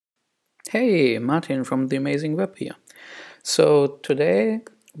Hey, Martin from The Amazing Web here. So today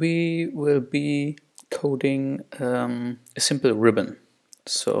we will be coding a simple ribbon.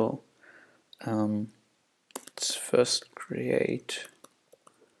 So let's first create a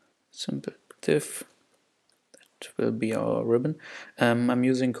simple div that will be our ribbon. I'm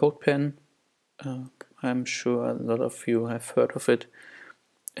using CodePen. I'm sure a lot of you have heard of it.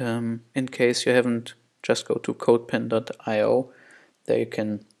 In case you haven't, just go to codepen.io. There you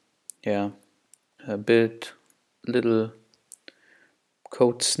can build little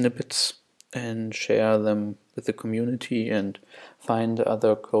code snippets and share them with the community and find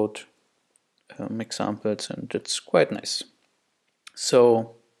other code examples, and it's quite nice.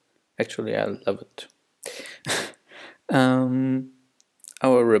 So actually I love it.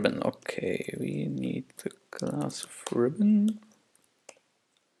 Our ribbon, okay, we need the class of ribbon,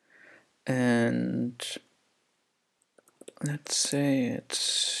 and let's say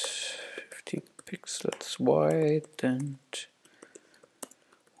it's 50 pixels wide and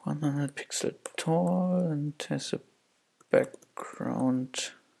 100 pixels tall and has a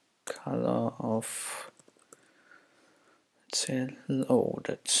background color of, let's say, low.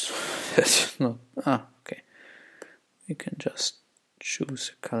 That's not, okay. We can just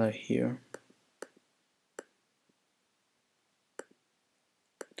choose a color here.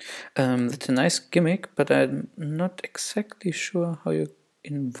 That's a nice gimmick, but I'm not exactly sure how you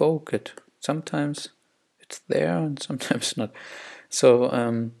invoke it. Sometimes it's there and sometimes not. So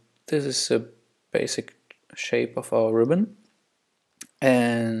this is a basic shape of our ribbon,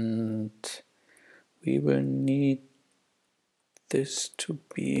 and we will need this to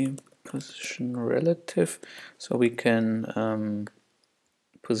be position relative, so we can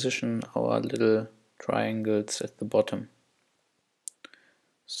position our little triangles at the bottom.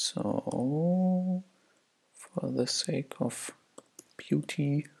 So for the sake of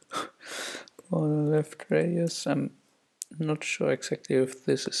beauty for the left radius, I'm not sure exactly if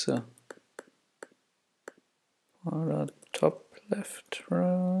this is a for the top left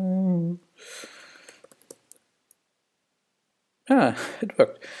row. It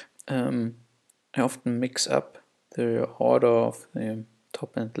worked. I often mix up the order of the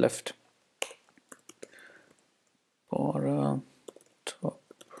top and left. Border, top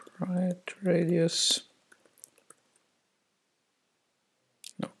right radius.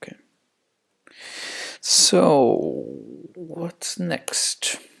 Okay. So what's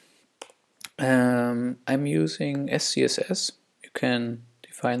next? I'm using CSS. You can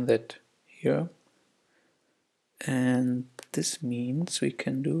define that here. And this means we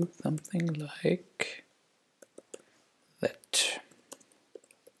can do something like that.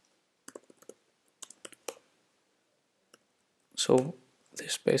 So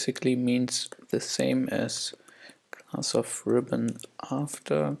this basically means the same as class of ribbon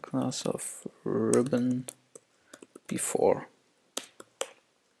after, class of ribbon before.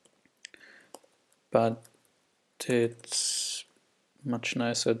 But it's much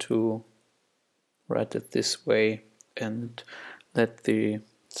nicer to write it this way and let the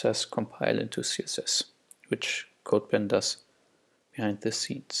CSS compile into CSS, which CodePen does behind the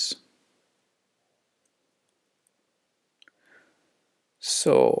scenes.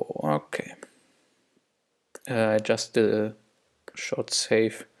 So, okay. I just did a short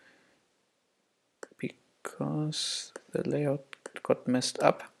save because the layout got messed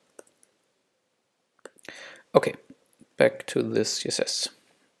up. Okay, back to this CSS.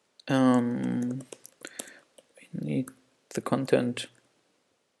 We need the content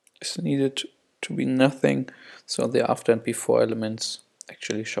is needed to be nothing, so the after and before elements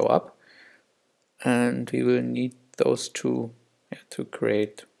actually show up, and we will need those two to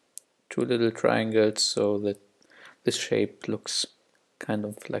create two little triangles so that this shape looks kind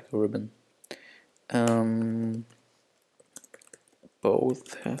of like a ribbon.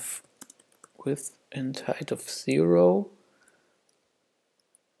 Both have width and height of 0.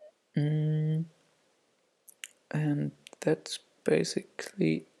 And that's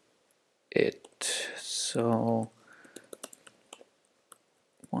basically it. So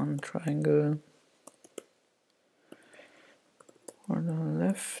one triangle on the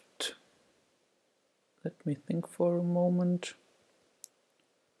left. Let me think for a moment.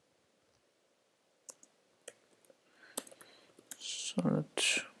 Solid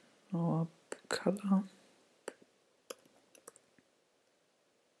our color.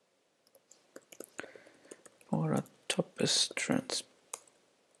 Border top is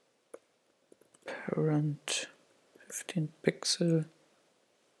transparent, 15 pixel.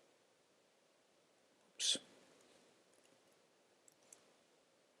 Oops.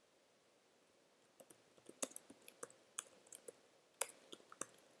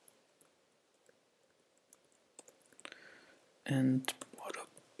 and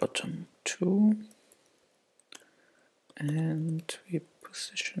bottom 2, and we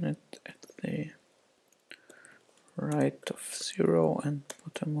position it at the right of 0 and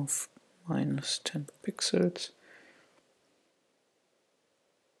bottom of minus 10 pixels.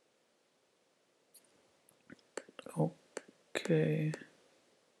 Okay.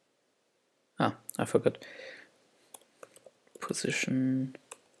 I forgot. Position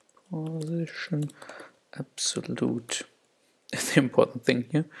absolute is the important thing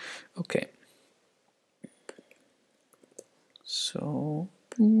here. Okay. So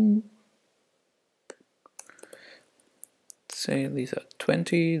say these are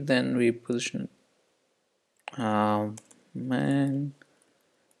 20, then we position man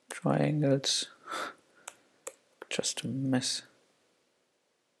triangles. Just a mess.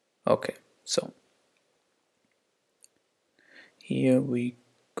 Okay, so here we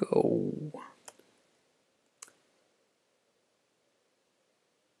go.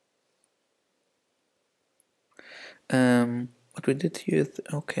 What we did here is,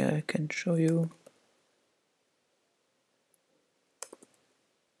 okay, I can show you.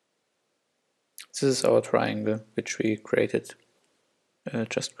 This is our triangle which we created,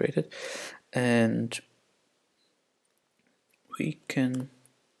 just created, and we can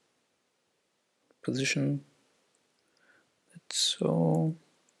position it so.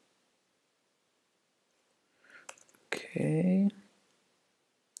 Okay,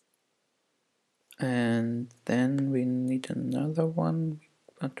 and then we need another one,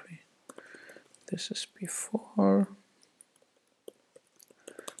 but this is before,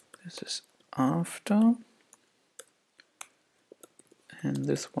 this is after, and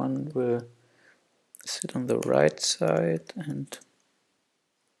this one will sit on the right side, and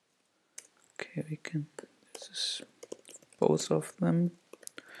okay, we can, this is both of them,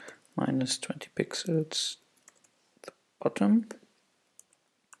 minus 20 pixels, the bottom,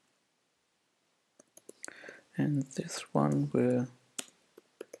 and this one will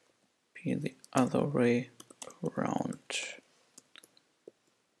be the other way around.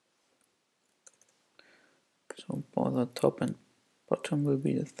 So border top and bottom will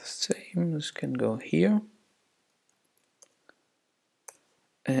be the same. This can go here,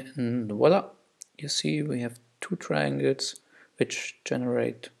 and voila, you see we have two triangles which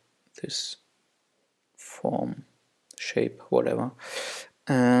generate this form, shape, whatever.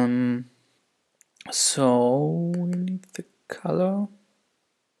 So we need the color,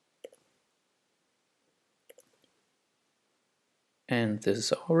 and this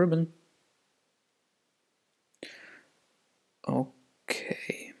is our ribbon.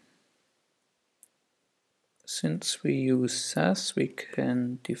 Okay, since we use CSS, we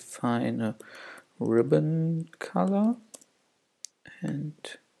can define a ribbon color and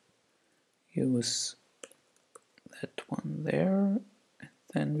use that one there, and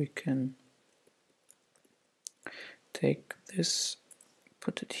then we can take this,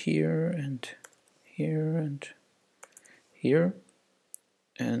 put it here and here and here,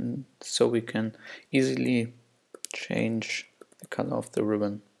 and so we can easily change the color of the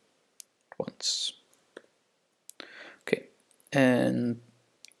ribbon once. Okay, and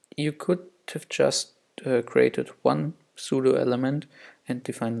you could have just created one pseudo element and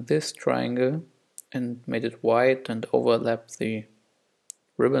defined this triangle and made it white and overlap the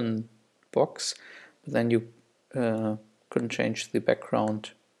ribbon box, but then you couldn't change the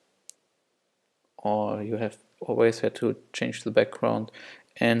background, or you have always had to change the background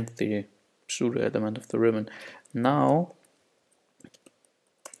and the pseudo element of the ribbon. Now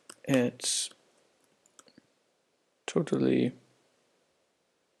it's totally,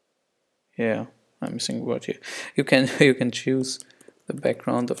 yeah, I'm missing a word here. You can choose the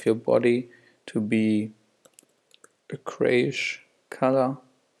background of your body to be a grayish color,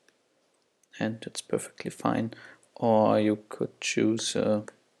 and it's perfectly fine. Or you could choose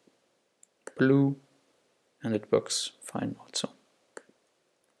blue, and it works fine also.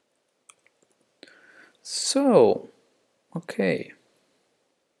 So, okay.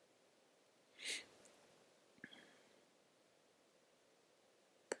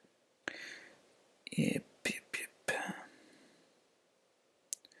 Yep.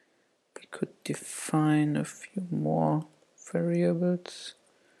 We could define a few more variables,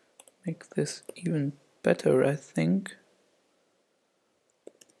 make this even better, I think.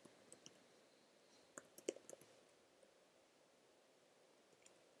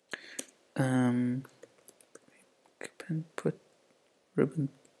 We can put ribbon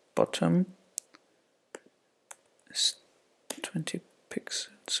bottom is 20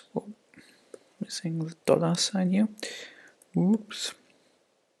 pixels. Oh, missing the dollar sign here. Oops.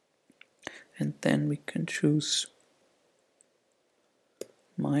 And then we can choose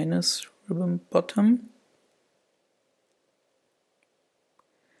minus ribbon bottom,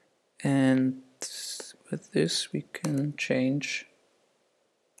 and with this we can change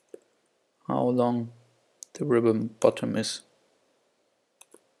how long the ribbon bottom is.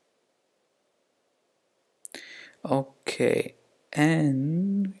 Okay,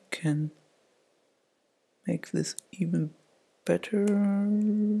 and we can make this even better,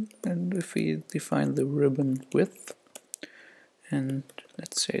 and if we define the ribbon width, and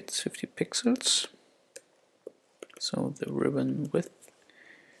let's say it's 50 pixels, so the ribbon width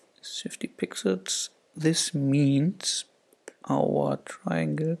is 50 pixels. This means our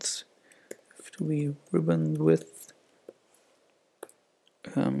triangles have to be ribbon width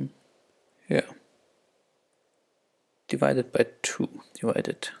divided by 2.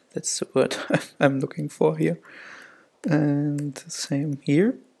 Divided, that's the word I'm looking for here. And same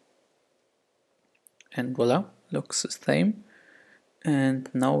here. And voila, looks the same. And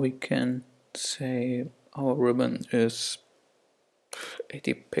now we can say our ribbon is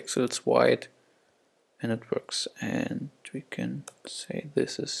 80 pixels wide, and it works. And we can say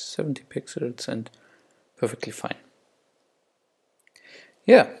this is 70 pixels and perfectly fine.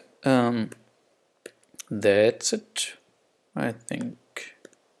 Yeah, that's it, I think.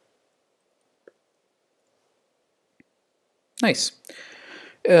 Nice.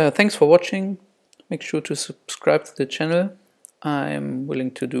 Thanks for watching. Make sure to subscribe to the channel. I'm willing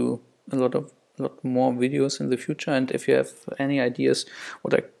to do a lot more videos in the future, and if you have any ideas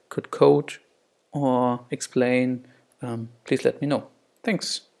what I could code or explain, please let me know.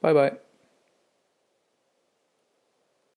 Thanks. Bye bye.